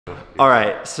All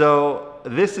right, so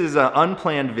this is an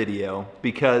unplanned video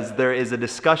because there is a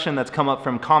discussion that's come up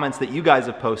from comments that you guys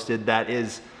have posted that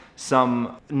is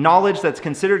some knowledge that's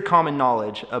considered common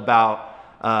knowledge about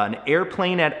an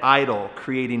airplane at idle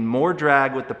creating more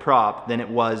drag with the prop than it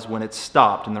was when it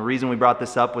stopped. And the reason we brought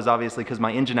this up was obviously because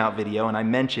my engine out video, and I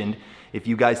mentioned if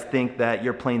you guys think that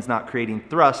your plane's not creating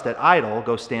thrust at idle,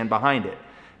 go stand behind it.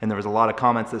 And there was a lot of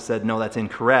comments that said, no, that's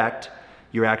incorrect.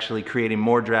 You're actually creating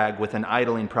more drag with an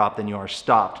idling prop than you are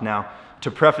stopped. Now,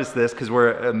 to preface this, because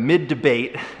we're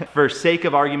mid-debate, for sake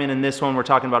of argument in this one, we're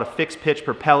talking about a fixed pitch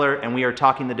propeller, and we are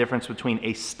talking the difference between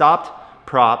a stopped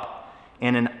prop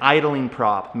and an idling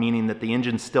prop, meaning that the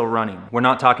engine's still running. We're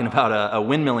not talking about a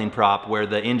windmilling prop where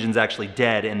the engine's actually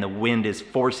dead and the wind is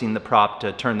forcing the prop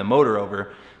to turn the motor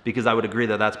over, because I would agree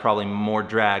that that's probably more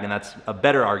drag and that's a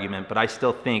better argument, but I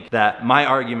still think that my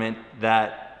argument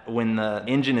that when the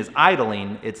engine is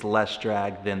idling, it's less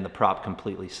drag than the prop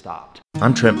completely stopped.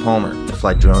 I'm Trent Palmer. I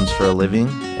fly drones for a living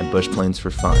and bush planes for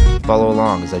fun. Follow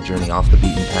along as I journey off the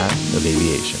beaten path of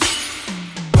aviation.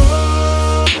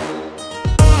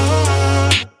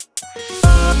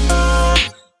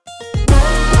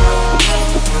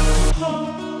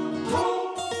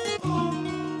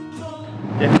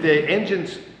 If the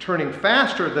engine's turning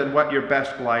faster than what your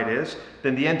best glide is,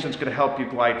 then the engine's going to help you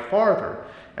glide farther.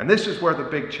 And this is where the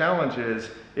big challenge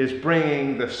is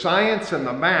bringing the science and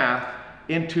the math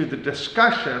into the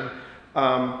discussion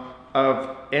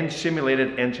of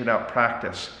simulated engine out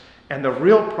practice. And the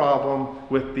real problem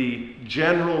with the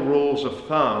general rules of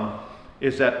thumb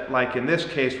is that, like in this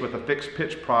case with a fixed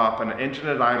pitch prop, an engine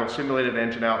at idle, simulated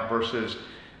engine out versus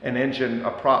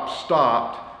a prop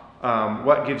stopped,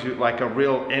 what gives you like a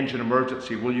real engine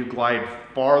emergency? Will you glide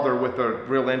farther with a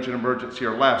real engine emergency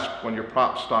or less when your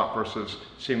prop stop versus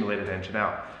simulated engine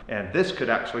out? And this could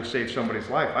actually save somebody's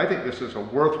life. I think this is a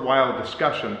worthwhile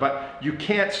discussion, but you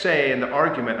can't say in the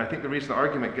argument, I think the reason the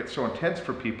argument gets so intense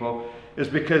for people is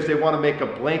because they want to make a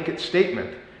blanket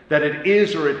statement that it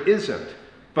is or it isn't.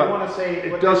 But they want to say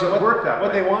it doesn't work that way.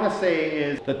 What they want to say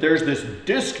is that there's this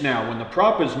disc now when the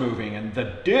prop is moving, and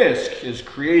the disc is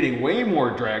creating way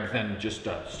more drag than just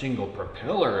a single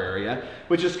propeller area,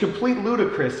 which is complete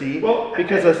ludicrousy. Well,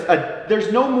 because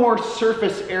there's no more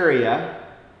surface area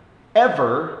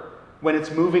ever when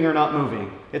it's moving or not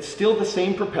moving. It's still the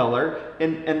same propeller,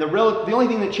 and the only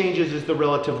thing that changes is the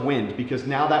relative wind, because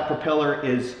now that propeller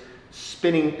is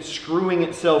spinning, screwing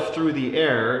itself through the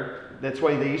air. That's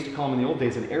why they used to call them in the old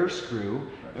days an air screw,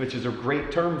 which is a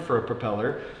great term for a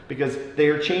propeller, because they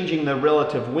are changing the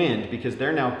relative wind, because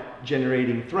they're now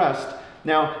generating thrust.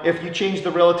 Now, if you change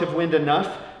the relative wind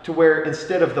enough to where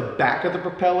instead of the back of the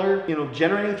propeller,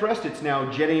 generating thrust, it's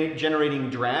now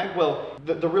generating drag. Well,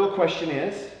 the real question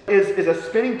is a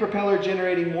spinning propeller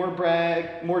generating more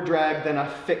drag than a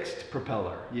fixed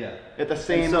propeller? Yeah. At the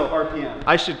same RPM.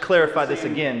 I should clarify this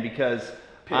again, because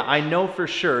I know for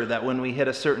sure that when we hit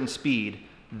a certain speed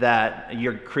that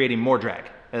you're creating more drag.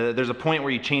 There's a point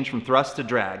where you change from thrust to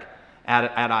drag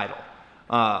at idle.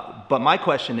 But my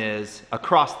question is,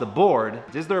 across the board,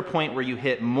 is there a point where you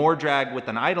hit more drag with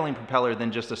an idling propeller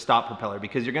than just a stop propeller?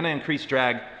 Because you're going to increase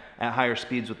drag at higher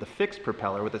speeds with the fixed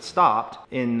propeller, with it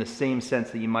stopped, in the same sense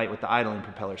that you might with the idling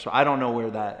propeller. So I don't know where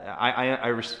that,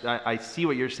 I see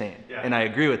what you're saying, yeah. And I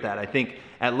agree with that. I think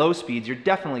at low speeds, you're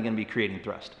definitely going to be creating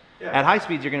thrust. Yeah. At high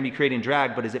speeds, you're going to be creating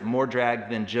drag, but is it more drag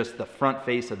than just the front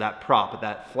face of that prop,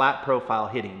 that flat profile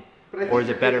hitting? Or is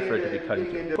it better for it to be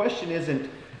cutting through? The question isn't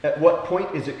at what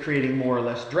point is it creating more or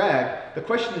less drag. The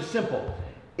question is simple.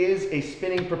 Is a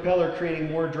spinning propeller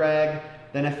creating more drag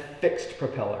than a fixed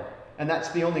propeller? And that's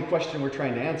the only question we're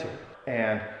trying to answer.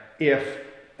 And if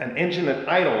an engine at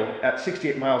idle at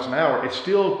 68 miles an hour is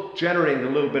still generating a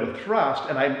little bit of thrust,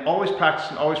 and I'm always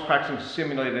practicing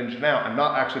simulated engine out, I'm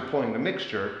not actually pulling the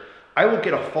mixture, I will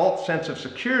get a false sense of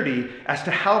security as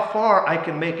to how far I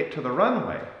can make it to the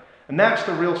runway. And that's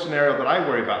the real scenario that I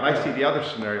worry about. And I see the other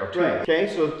scenario too. Right.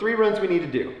 Okay, so 3 runs we need to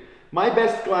do. My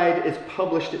best glide is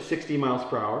published at 60 miles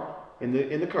per hour in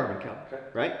the carbon count, okay.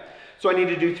 Right? So I need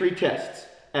to do 3 tests.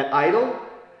 At idle,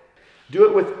 do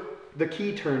it with the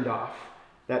key turned off.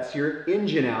 That's your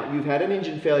engine out. You've had an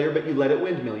engine failure, but you let it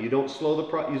windmill. You don't slow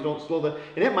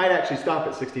and it might actually stop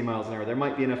at 60 miles an hour. There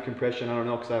might be enough compression, I don't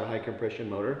know, because I have a high compression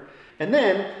motor. And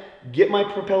then get my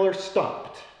propeller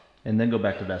stopped. And then go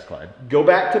back to best glide. Go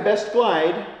back to best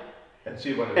glide. And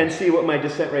see what my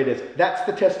descent rate is. That's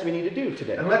the test we need to do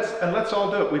today. And let's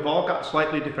all do it. We've all got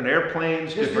slightly different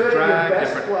airplanes, different drag,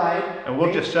 different glide, and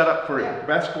we'll just set up for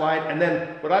best glide. And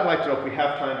then what I'd like to know, if we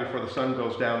have time before the sun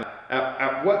goes down,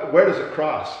 where does it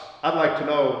cross? I'd like to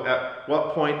know at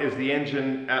what point is the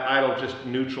engine at idle just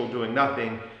neutral, doing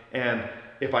nothing, And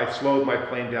if I slowed my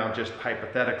plane down, just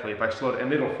hypothetically, if I slowed,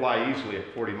 and it'll fly easily at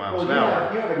 40 miles an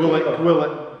hour, will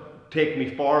it take me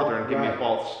farther and give me a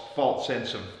false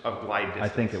sense of glide distance? I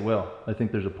think it will. I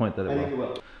think there's a point that it will. I think it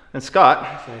will. And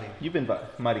Scott, you've been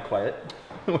mighty quiet.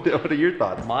 What are your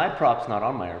thoughts? My prop's not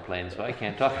on my airplane, so I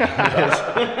can't talk about this.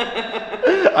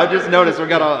 I've just noticed we've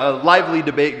got a lively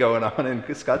debate going on, and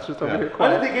Scott's just over here quiet.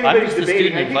 I don't think anybody's just a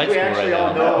debating. student I in think we flight school actually right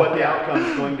all now. know what the outcome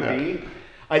is going to be.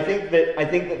 I think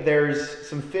that there's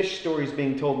some fish stories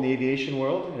being told in the aviation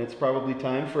world, and it's probably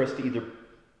time for us to either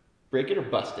break it or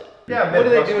bust it. Yeah, what do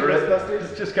they do in Mythbuster it. Mythbusters?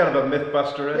 It's just kind of a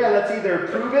Mythbuster. Yeah, let's either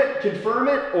prove it, confirm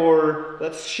it, or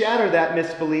let's shatter that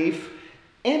misbelief,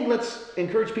 and let's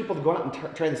encourage people to go out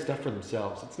and try this stuff for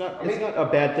themselves. It's not a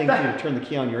bad thing to turn the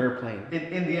key on your airplane.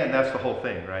 In the end, that's the whole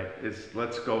thing, right? Is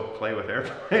let's go play with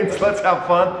airplanes, let's have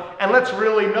fun, and let's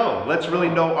really know. Let's really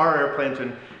know our airplanes,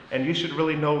 and you should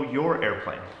really know your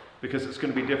airplane, because it's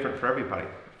going to be different for everybody.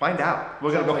 Find out.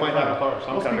 We're going to go find out.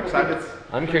 I'm kind of excited.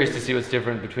 I'm curious to see what's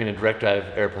different between a direct drive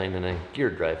airplane and a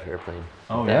geared drive airplane.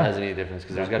 Oh, if yeah. that has any difference,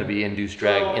 because there's got to be induced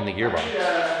drag in the gearbox.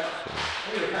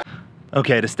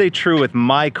 Okay, to stay true with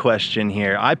my question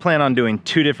here, I plan on doing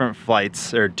 2 different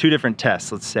flights, or 2 different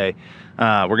tests, let's say.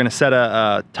 We're gonna set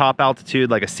a top altitude,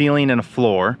 like a ceiling and a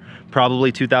floor,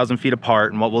 probably 2,000 feet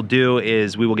apart, and what we'll do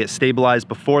is we will get stabilized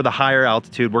before the higher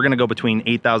altitude. We're gonna go between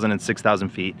 8,000 and 6,000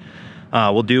 feet.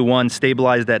 We'll do one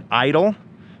stabilized at idle,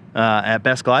 at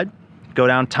best glide, go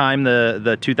down, time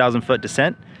the 2,000 foot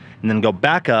descent, and then go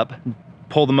back up,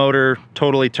 pull the motor,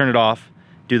 totally turn it off,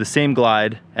 do the same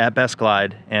glide at best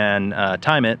glide, and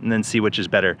time it, and then see which is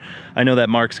better. I know that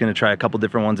Mark's gonna try a couple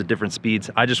different ones at different speeds.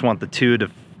 I just want the 2 to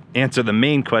answer the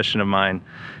main question of mine: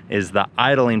 is the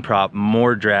idling prop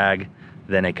more drag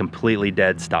than a completely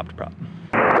dead stopped prop?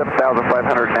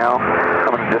 7,500 now,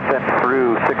 coming to descent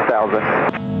through 6,000.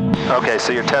 Okay,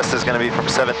 so your test is going to be from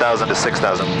 7,000 to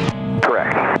 6,000.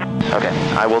 Correct. Okay,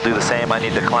 I will do the same. I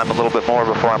need to climb a little bit more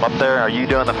before I'm up there. Are you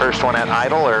doing the first one at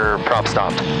idle or prop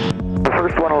stopped? The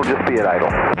first one will just be at idle.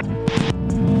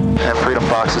 And Freedom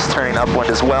Fox is turning upwind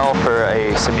as well for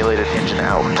a simulated engine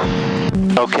out.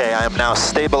 Okay, I am now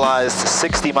stabilized.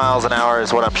 60 miles an hour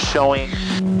is what I'm showing.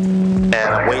 And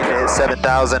I'm waiting to hit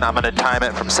 7,000. I'm gonna time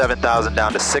it from 7,000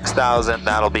 down to 6,000.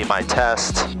 That'll be my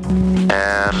test.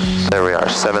 And there we are,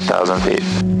 7,000 feet.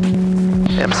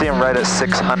 I'm seeing right at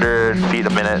 600 feet a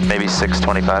minute, maybe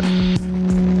 625.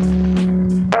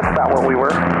 That's about where we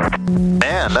were.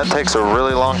 Man, that takes a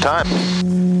really long time.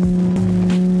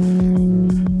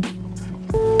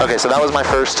 Okay, so that was my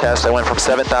first test. I went from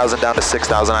 7,000 down to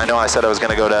 6,000. I know I said I was going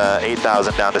to go to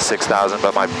 8,000 down to 6,000,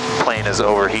 but my plane is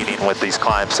overheating with these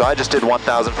climbs. So I just did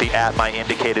 1,000 feet at my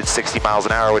indicated 60 miles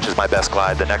an hour, which is my best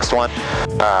glide. The next one,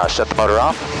 shut the motor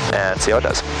off and see how it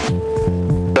does.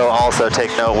 So also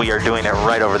take note, we are doing it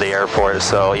right over the airport.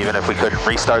 So even if we couldn't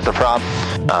restart the prop,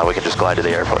 we can just glide to the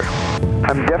airport.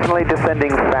 I'm definitely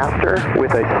descending faster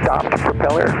with a stopped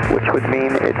propeller, which would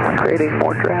mean it's creating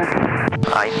more drag.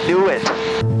 I knew it.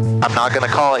 I'm not going to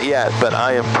call it yet, but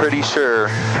I am pretty sure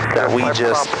that we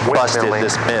just busted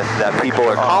this myth that people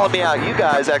are calling me out. You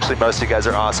guys, actually most of you guys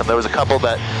are awesome. There was a couple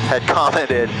that had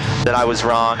commented that I was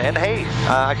wrong, and hey,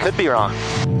 I could be wrong.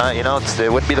 You know,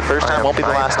 it wouldn't be the first time, won't be the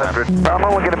last time. I'm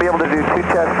only going to be able to do 2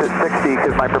 tests at 60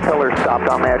 because my propeller stopped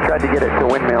on me. I tried to get it to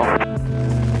windmill.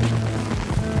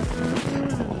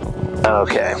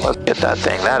 Okay, let's get that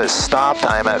thing. That is stopped.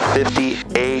 I am at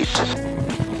 58.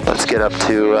 Let's get up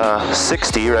to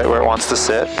 60, right where it wants to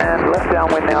sit. And left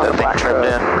downwind now, the black trimmed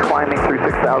in. climbing through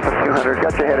 6,200.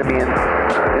 Got you ahead of me in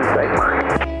sight mark.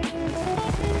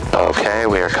 Okay,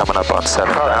 we are coming up on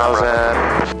 7,000.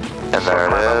 And there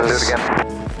it is.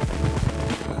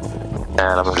 And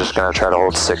I'm just going to try to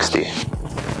hold 60.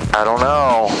 I don't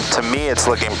know. To me, it's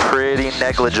looking pretty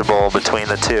negligible between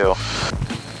the 2.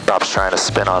 Prop's trying to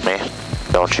spin on me.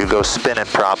 Don't you go spinning,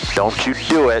 prop. Don't you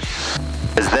do it.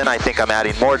 Because then I think I'm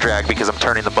adding more drag because I'm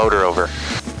turning the motor over.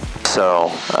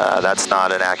 So that's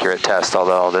not an accurate test,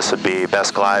 although this would be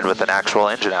best glide with an actual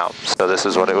engine out. So this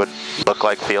is what it would look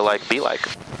like, feel like, be like.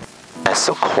 It's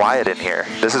so quiet in here.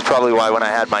 This is probably why when I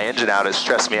had my engine out, it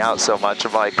stressed me out so much.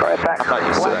 I'm like, I'm not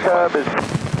used to that.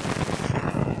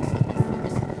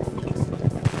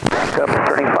 Back up and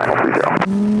turning final 30.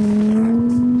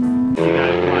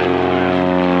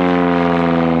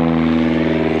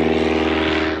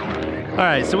 All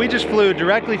right, so we just flew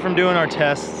directly from doing our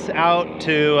tests out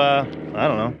to, I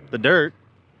don't know, the dirt,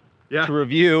 to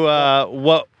review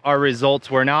what our results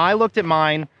were. Now, I looked at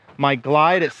mine. My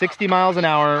glide at 60 miles an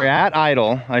hour, at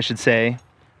idle, I should say,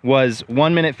 was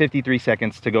 1 minute 53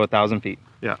 seconds to go 1,000 feet.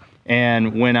 Yeah.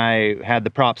 And when I had the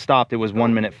prop stopped, it was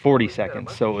 1 minute 40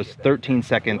 seconds. So it was 13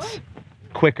 seconds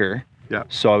quicker. Yeah.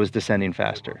 So I was descending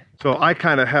faster. So I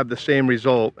kind of had the same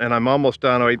result, and I'm almost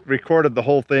done. I recorded the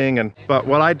whole thing, but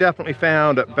what I definitely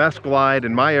found at best glide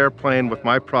in my airplane with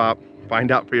my prop, find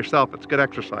out for yourself, it's good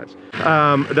exercise,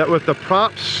 that with the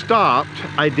prop stopped,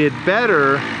 I did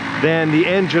better than the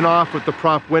engine off with the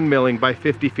prop windmilling by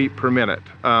 50 feet per minute.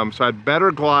 So I had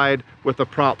better glide with the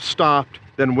prop stopped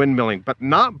than windmilling, but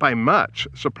not by much,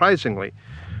 surprisingly.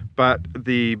 But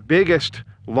the biggest,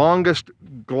 longest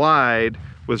glide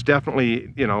was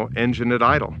definitely, you know, engine at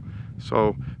idle.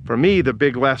 So for me, the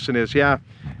big lesson is, yeah,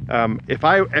 if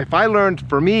I learned,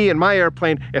 for me in my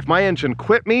airplane, if my engine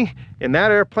quit me in that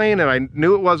airplane and I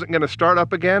knew it wasn't going to start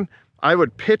up again, I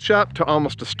would pitch up to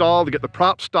almost a stall to get the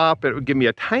prop stopped. It would give me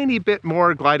a tiny bit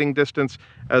more gliding distance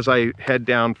as I head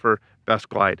down for best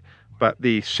glide. But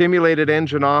the simulated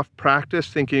engine off practice,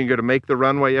 thinking you're going to make the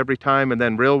runway every time, and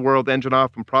then real world engine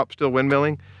off and prop still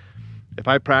windmilling, if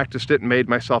I practiced it and made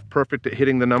myself perfect at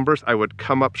hitting the numbers, I would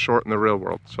come up short in the real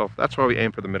world. So that's why we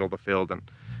aim for the middle of the field and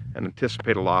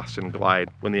anticipate a loss in glide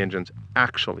when the engine's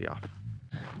actually off.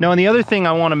 Now, and the other thing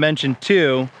I want to mention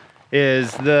too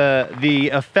is the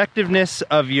effectiveness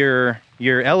of your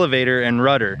elevator and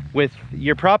rudder. With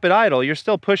your prop at idle, you're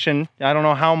still pushing, I don't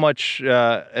know how much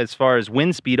as far as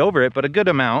wind speed over it, but a good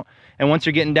amount. And once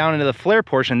you're getting down into the flare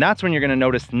portion, that's when you're going to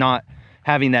notice not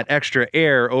having that extra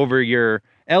air over your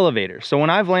elevator. So when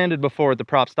I've landed before with the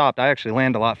prop stopped, I actually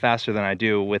land a lot faster than I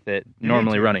do with it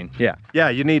normally running. Yeah. Yeah,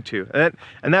 you need to.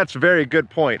 And that's a very good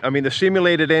point. I mean, the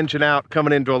simulated engine out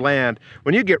coming into a land,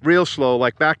 when you get real slow,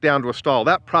 like back down to a stall,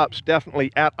 that prop's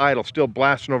definitely at idle, still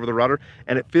blasting over the rudder,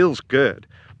 and it feels good.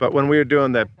 But when we were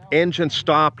doing the engine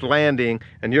stopped landing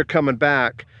and you're coming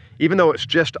back, even though it's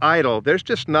just idle, there's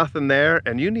just nothing there,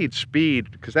 and you need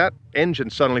speed because that engine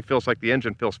suddenly feels like the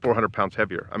engine feels 400 pounds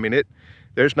heavier. I mean,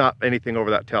 there's not anything over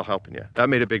that tail helping you. That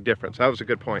made a big difference. That was a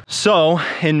good point. So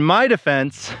in my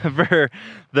defense, for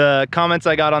the comments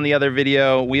I got on the other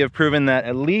video, we have proven that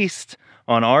at least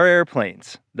on our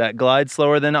airplanes that glide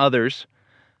slower than others,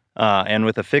 and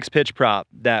with a fixed pitch prop,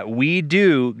 that we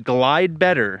do glide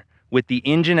better with the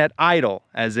engine at idle,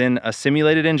 as in a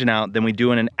simulated engine out, than we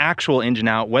do in an actual engine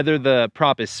out, whether the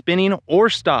prop is spinning or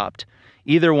stopped.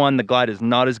 Either one, the glide is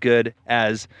not as good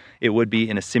as it would be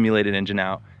in a simulated engine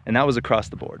out. And that was across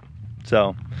the board.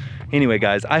 So anyway,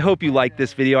 guys, I hope you liked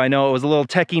this video. I know it was a little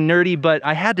techie nerdy, but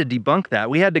I had to debunk that.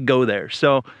 We had to go there.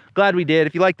 So glad we did.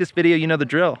 If you like this video, you know the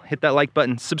drill. Hit that like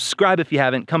button. Subscribe if you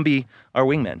haven't. Come be our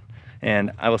wingman.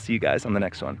 And I will see you guys on the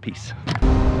next one. Peace.